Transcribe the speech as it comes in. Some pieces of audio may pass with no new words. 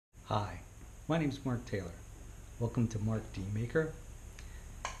Hi, my name is Mark Taylor. Welcome to Mark D Maker.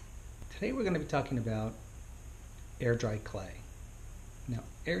 Today we're going to be talking about air dry clay. Now,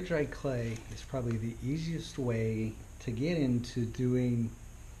 air dry clay is probably the easiest way to get into doing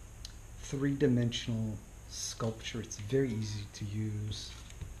three-dimensional sculpture. It's very easy to use.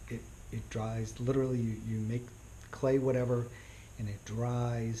 It dries, literally you make clay whatever and it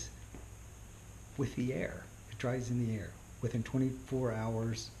dries with the air. It dries in the air. Within 24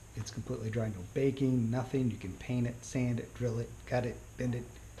 hours it's completely dry. No baking, nothing. You can paint it, sand it, drill it, cut it, bend it.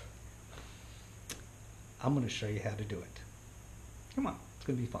 I'm going to show you how to do it. Come on, it's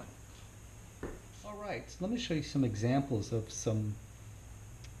going to be fun. Alright, so let me show you some examples of some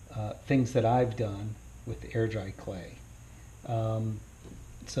things that I've done with air dry clay.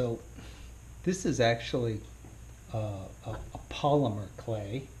 So this is actually a polymer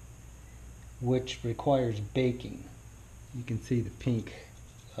clay which requires baking. You can see the pink,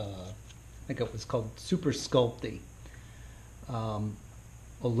 I think it was called Super Sculpey.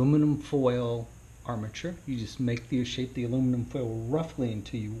 Aluminum foil armature. You just shape the aluminum foil roughly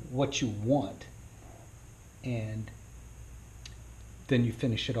into what you want, and then you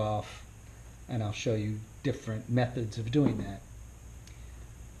finish it off, and I'll show you different methods of doing that.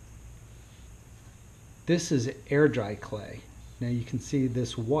 This is air dry clay. Now you can see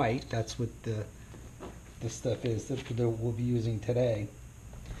this white, that's what the stuff is that we'll be using today.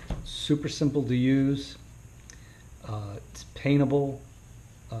 Super simple to use. It's paintable.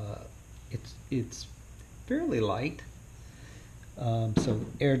 It's fairly light. So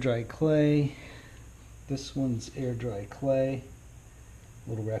air dry clay. This one's air dry clay.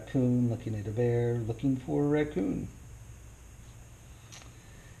 Little raccoon looking at a bear, looking for a raccoon.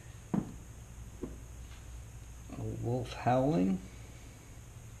 A wolf howling.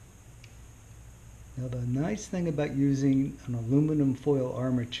 Now the nice thing about using an aluminum foil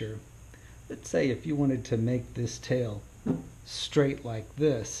armature, let's say if you wanted to make this tail straight like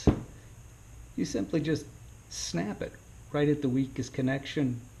this, you simply just snap it right at the weakest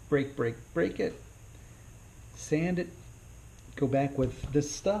connection, break it, sand it, go back with this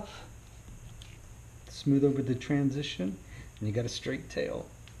stuff, smooth over the transition, and you got a straight tail.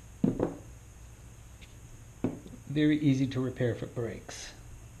 Very easy to repair if it breaks.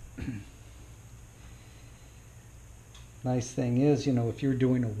 Nice thing is, you know, if you're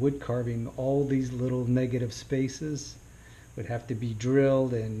doing a wood carving, all these little negative spaces would have to be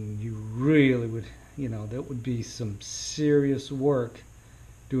drilled, and you really would, you know, that would be some serious work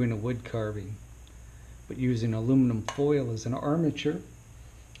doing a wood carving. But using aluminum foil as an armature,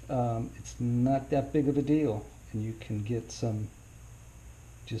 it's not that big of a deal, and you can get some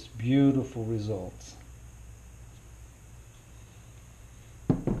just beautiful results.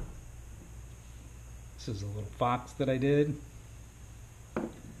 This is a little fox that I did, a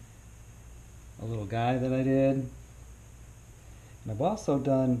little guy that I did, and I've also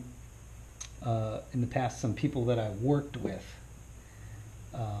done in the past some people that I worked with.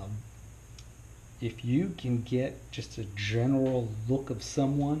 If you can get just a general look of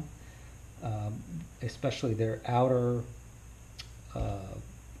someone, especially their outer,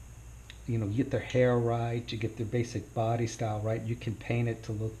 you know, you get their hair right, you get their basic body style right, you can paint it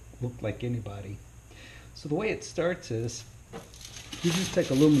to look like anybody. So the way it starts is you just take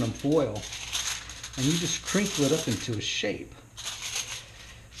aluminum foil and you just crinkle it up into a shape.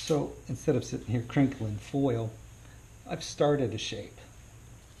 So instead of sitting here crinkling foil, I've started a shape.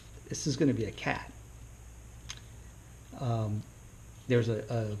 This is going to be a cat. There's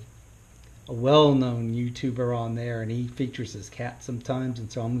a well-known YouTuber on there, and he features his cat sometimes,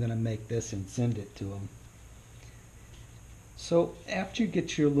 and so I'm going to make this and send it to him. So after you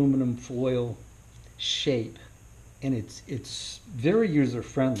get your aluminum foil shape, and it's very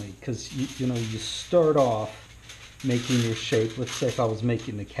user-friendly, because you know, you start off making your shape. Let's say if I was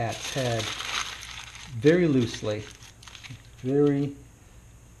making the cat's head, very loosely, very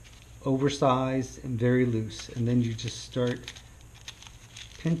oversized and very loose, and then you just start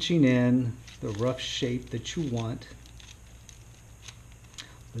pinching in the rough shape that you want.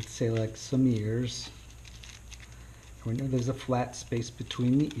 Let's say like some ears. We know there's a flat space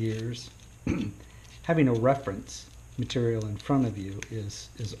between the ears. Having a reference material in front of you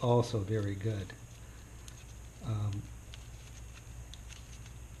is also very good.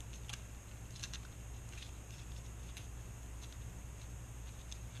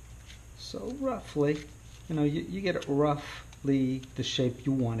 So roughly, you know, you get it roughly the shape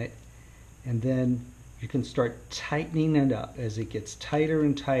you want it, and then you can start tightening it up. As it gets tighter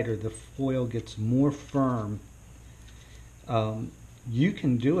and tighter, the foil gets more firm. You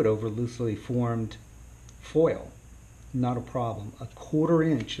can do it over loosely formed foil. not a problem. A 1/4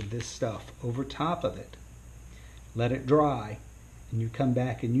 inch of this stuff over top of it. Let it dry, and you come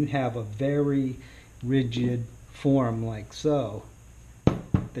back and you have a very rigid form like so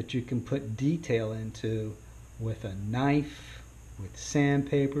that you can put detail into with a knife, with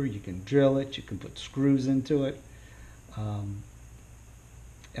sandpaper. You can drill it, you can put screws into it.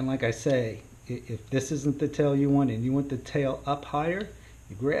 And like I say, if this isn't the tail you want and you want the tail up higher,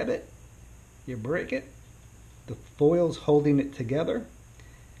 you grab it, you break it, the foil's holding it together,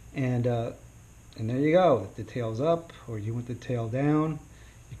 and there you go. If the tail's up or you want the tail down,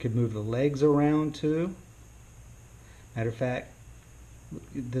 you could move the legs around too. Matter of fact,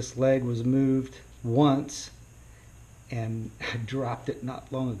 this leg was moved once and I dropped it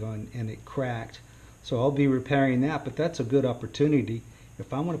not long ago and it cracked. So I'll be repairing that, but that's a good opportunity.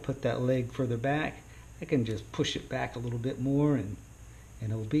 If I want to put that leg further back, I can just push it back a little bit more, and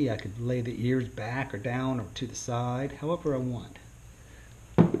it'll be, I could lay the ears back or down or to the side, however I want.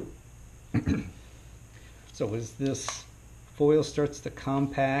 So as this foil starts to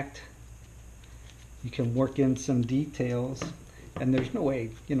compact, you can work in some details, and there's no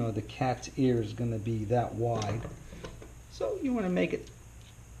way, you know, the cat's ear is going to be that wide. So you want to make it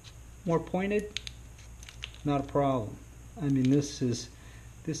more pointed, not a problem. I mean, this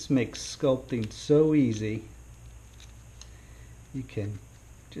makes sculpting so easy. You can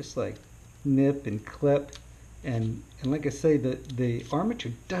just like nip and clip, and like I say, the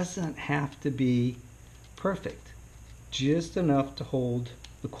armature doesn't have to be perfect, just enough to hold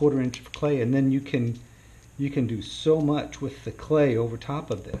the 1/4 inch of clay, and then you can do so much with the clay over top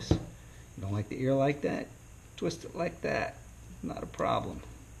of this. You don't like the ear like that? Twist it like that, not a problem.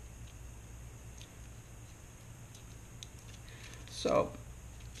 So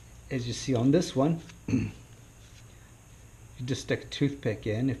as you see on this one, you just stick a toothpick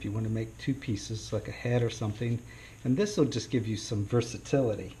in if you want to make 2 pieces like a head or something, and this will just give you some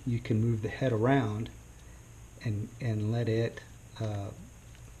versatility. You can move the head around and let it,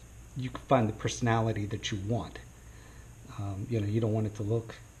 you can find the personality that you want. You know, you don't want it to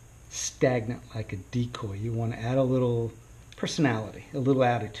look stagnant like a decoy. You want to add a little personality, a little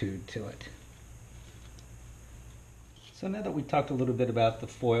attitude to it. So now that we talked a little bit about the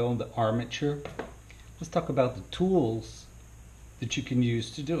foil and the armature, let's talk about the tools that you can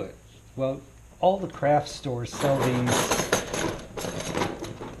use to do it. Well, all the craft stores sell these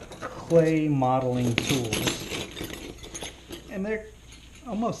clay modeling tools, and they're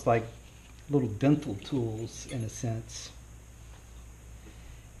almost like little dental tools in a sense.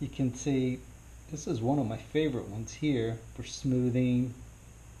 You can see this is one of my favorite ones here for smoothing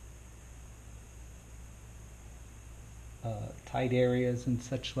tight areas and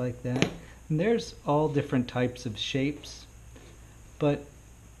such like that. And there's all different types of shapes, but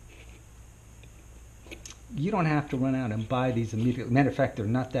you don't have to run out and buy these immediately. Matter of fact, they're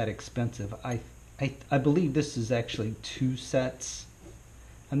not that expensive. I believe this is actually 2 sets,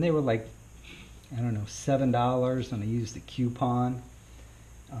 and they were like, I don't know, $7, and I used a coupon.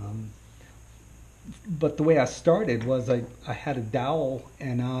 But the way I started was I had a dowel,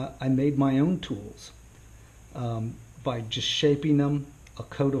 and I made my own tools by just shaping them, a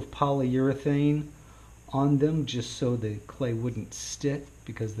coat of polyurethane on them just so the clay wouldn't stick,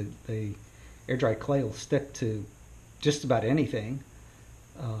 because the air dry clay will stick to just about anything.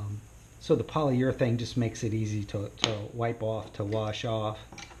 So the polyurethane just makes it easy to wipe off, to wash off.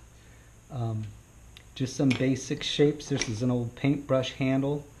 Just some basic shapes. This is an old paintbrush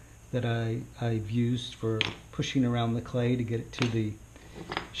handle that I've used for pushing around the clay to get it to the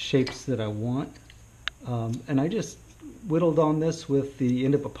shapes that I want. And I just whittled on this with the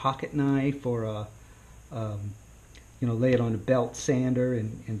end of a pocket knife, or you know, lay it on a belt sander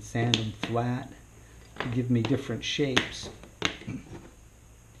and sand them flat to give me different shapes.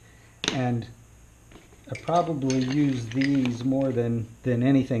 And I probably use these more than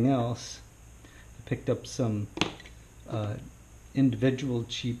anything else. I picked up some individual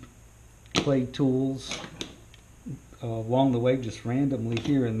cheap clay tools along the way, just randomly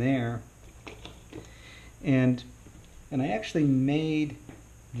here and there. And I actually made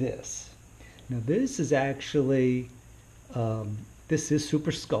this. Now this is actually, this is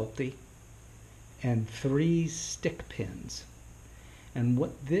Super Sculpey, and 3 stick pins. And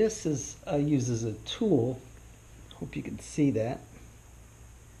what this is, I use as a tool, hope you can see that.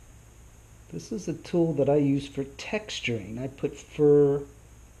 This is a tool that I use for texturing. I put fur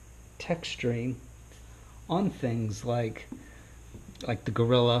texturing on things like the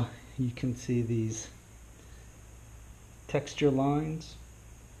gorilla. You can see these texture lines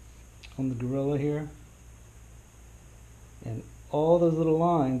on the gorilla here, and all those little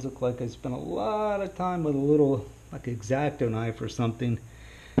lines look like I spent a lot of time with a little like an X-Acto knife or something,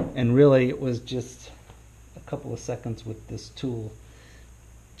 and really it was just a couple of seconds with this tool,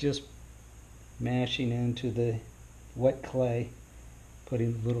 just mashing into the wet clay,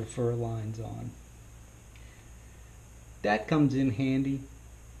 putting little fur lines on. That comes in handy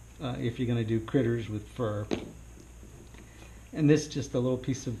if you're going to do critters with fur. And this is just a little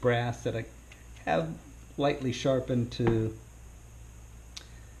piece of brass that I have lightly sharpened to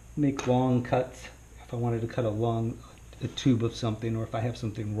make long cuts. If I wanted to cut a tube of something, or if I have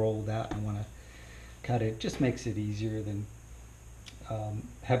something rolled out and I want to cut it, just makes it easier than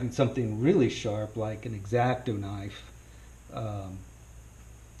having something really sharp like an X-Acto knife.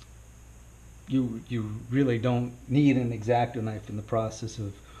 You really don't need an X-Acto knife in the process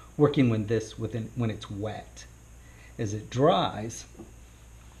of working with this when it's wet. As it dries,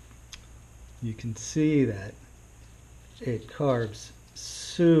 you can see that it carves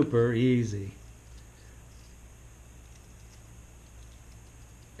super easy.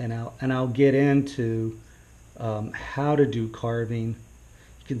 And I'll get into how to do carving.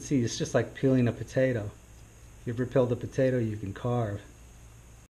 You can see it's just like peeling a potato. If you ever peeled a potato, you can carve.